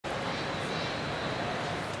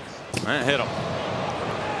That hit him.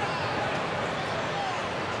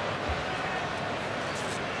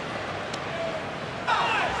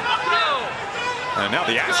 And now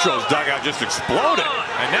the Astros dugout just exploded.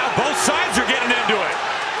 And now both sides are getting into it.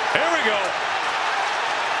 Here we go.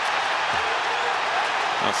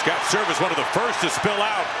 Now Scott Service, one of the first to spill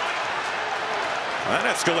out. That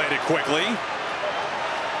escalated quickly.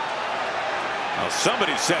 Now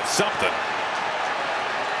somebody said something.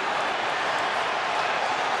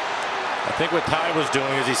 I think what Ty was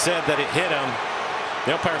doing is he said that it hit him.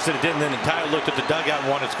 The umpire said it didn't. Then Ty looked at the dugout and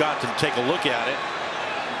wanted Scott to take a look at it.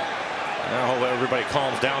 Now I hope everybody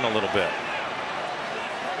calms down a little bit.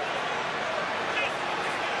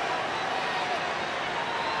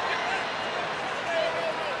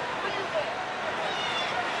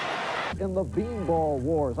 In the Beanball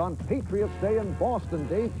Wars on Patriots Day in Boston,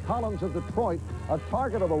 Dave Collins of Detroit, a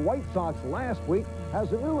target of the White Sox last week,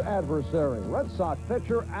 has a new adversary, Red Sox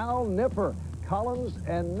pitcher Al Nipper. Collins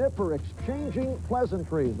and Nipper exchanging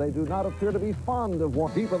pleasantries. They do not appear to be fond of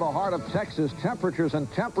one. Deep in the heart of Texas, temperatures and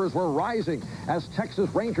tempers were rising as Texas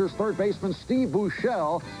Rangers third baseman Steve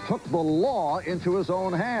Buechele took the law into his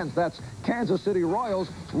own hands. That's Kansas City Royals'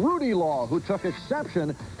 Rudy Law, who took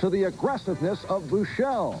exception to the aggressiveness of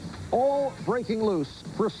Buechele, all breaking loose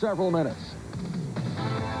for several minutes.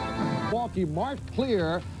 Milwaukee, Mark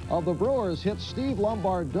Clear of the Brewers hit Steve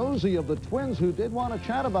Lombardozzi of the Twins, who did want to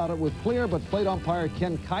chat about it with Clear, but plate umpire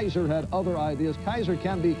Ken Kaiser had other ideas. Kaiser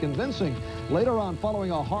can be convincing. Later on,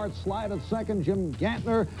 following a hard slide at second, Jim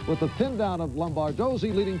Gantner with the pin down of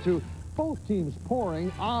Lombardozzi, leading to both teams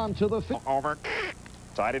pouring onto the field. Over.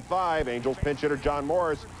 Tied at 5. Angels pinch hitter John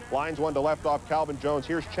Morris lines one to left off Calvin Jones.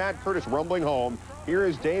 Here's Chad Curtis rumbling home. Here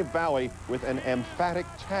is Dave Valley with an emphatic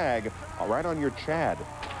tag right on your Chad.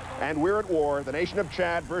 And we're at war, the nation of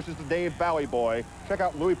Chad versus the Dave Valley boy. Check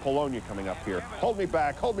out Louis Polonia coming up here. Hold me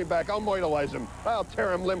back, I'll moitalize him. I'll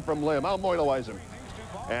tear him limb from limb, I'll moitalize him.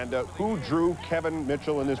 And who drew Kevin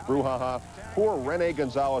Mitchell in this brouhaha? Poor Rene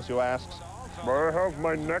Gonzalez, who asks, may I have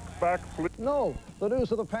my neck back, please? No. The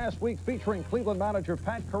news of the past week featuring Cleveland manager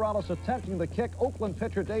Pat Corrales attempting the kick. Oakland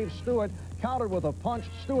pitcher Dave Stewart countered with a punch.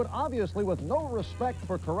 Stewart obviously with no respect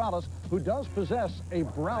for Corrales, who does possess a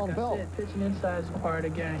brown belt. Like I said, pitching inside is part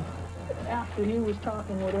of the game. After he was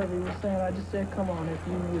talking whatever he was saying, I just said, come on,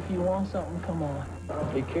 if you want something, come on.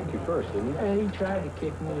 He kicked you first, didn't he? Yeah, he tried to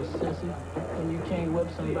kick me, the sissy. When you can't whip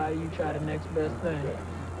somebody, you try the next best thing.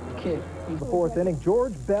 Kick. The fourth inning,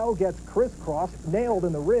 George Bell gets crisscrossed, nailed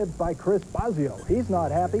in the ribs by Chris Bosio. He's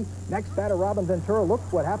not happy. Next batter, Robin Ventura. Look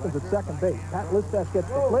what happens at second base. Pat Listach gets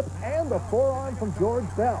the flip and the forearm from George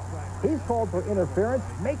Bell. He's called for interference,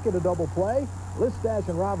 make it a double play. Listach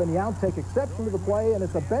and Robin Yount take exception to the play, and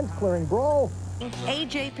it's a bench-clearing brawl.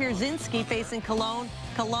 A.J. Pierzynski facing Cologne.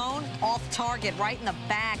 Cologne off target, right in the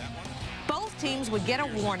back. Both teams would get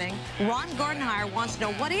a warning. Ron Gardenhire wants to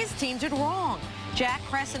know what his team did wrong. Jack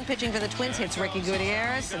Crescent pitching for the Twins hits Ricky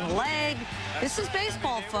Gutierrez in the leg. This is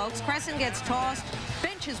baseball, folks. Crescent gets tossed.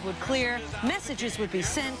 Benches would clear. Messages would be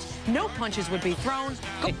sent. No punches would be thrown.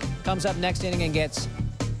 Comes up next inning and gets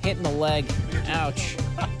hit in the leg. Ouch.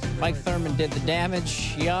 Mike Thurman did the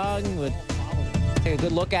damage. Young would take a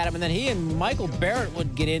good look at him, and then he and Michael Barrett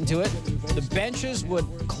would get into it. The benches would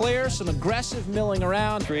clear, some aggressive milling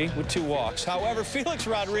around. With 2 walks. However, Felix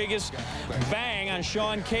Rodriguez bang on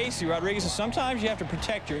Sean Casey. Rodriguez says sometimes you have to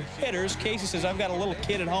protect your hitters. Casey says, I've got a little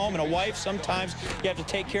kid at home and a wife. Sometimes you have to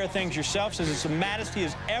take care of things yourself. Says it's the maddest he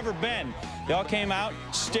has ever been. They all came out,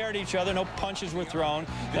 stared at each other. No punches were thrown.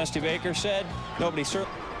 Dusty Baker said nobody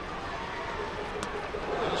certainly.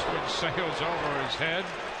 This one sails over his head.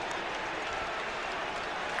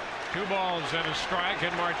 2 balls and a strike,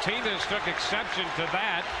 and Martinez took exception to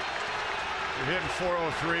that. You're hitting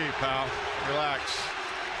 403, pal. Relax.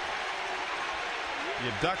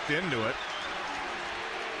 You ducked into it.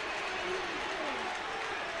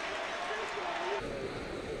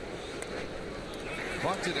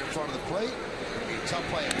 Bunted in front of the plate. Tough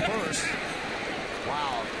play at first.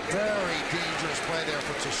 Wow, very dangerous play there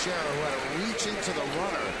for Teixeira, who had to reach into the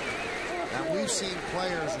runner. And we've seen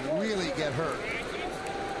players really get hurt.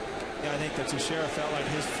 Yeah, I think that Teixeira felt like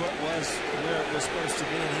his foot was where it was supposed to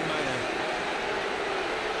be, and he might have.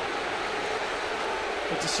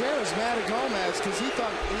 But Teixeira's mad at Gomez because he thought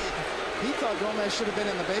Gomez should have been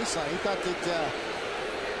in the baseline. He thought that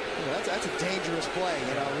that's a dangerous play.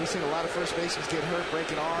 You know, we've seen a lot of first basemen get hurt,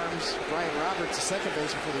 breaking arms. Brian Roberts, the second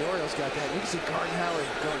baseman for the Orioles, got that. You can see Gardenhire and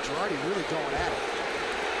Girardi really going at it.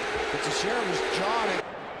 But Teixeira was jawing.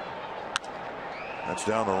 That's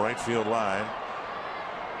down the right field line.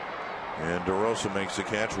 And DeRosa makes the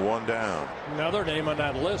catch, 1 down. Another name on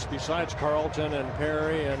that list besides Carlton and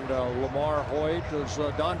Perry and Lamar Hoyt is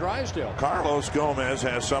Don Drysdale. Carlos Gomez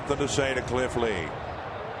has something to say to Cliff Lee.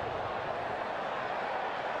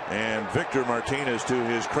 And Victor Martinez, to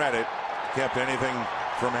his credit, kept anything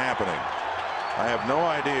from happening. I have no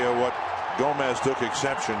idea what Gomez took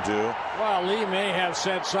exception to. Well, Lee may have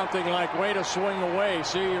said something like, way to swing away.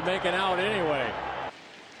 See, you're making out anyway.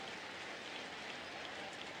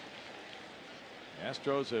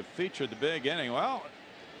 Astros have featured the big inning. Well,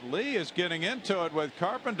 Lee is getting into it with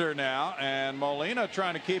Carpenter now, and Molina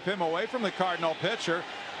trying to keep him away from the Cardinal pitcher.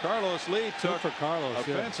 Carlos Lee took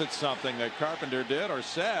offense at something that Carpenter did or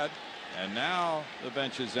said, and now the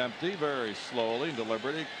bench is empty very slowly and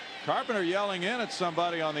deliberately. Carpenter yelling in at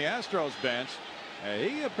somebody on the Astros bench.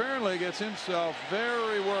 He apparently gets himself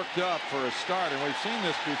very worked up for a start, and we've seen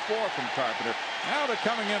this before from Carpenter. Now they're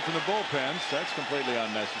coming in from the bullpens. That's completely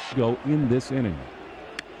unnecessary. Go in this inning.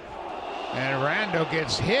 And Rando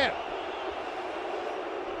gets hit.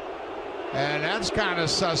 And that's kind of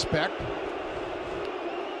suspect.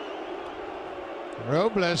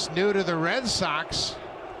 Robles, new to the Red Sox,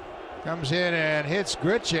 comes in and hits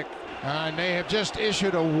Grichuk. And they have just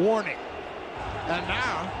issued a warning. And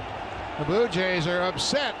now the Blue Jays are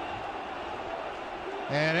upset.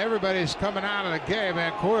 And everybody's coming out of the game.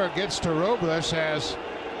 Vancouver gets to Robles as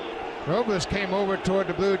Robles came over toward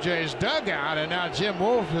the Blue Jays dugout. And now Jim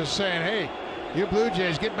Wolf is saying, hey, you Blue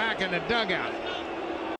Jays, get back in the dugout.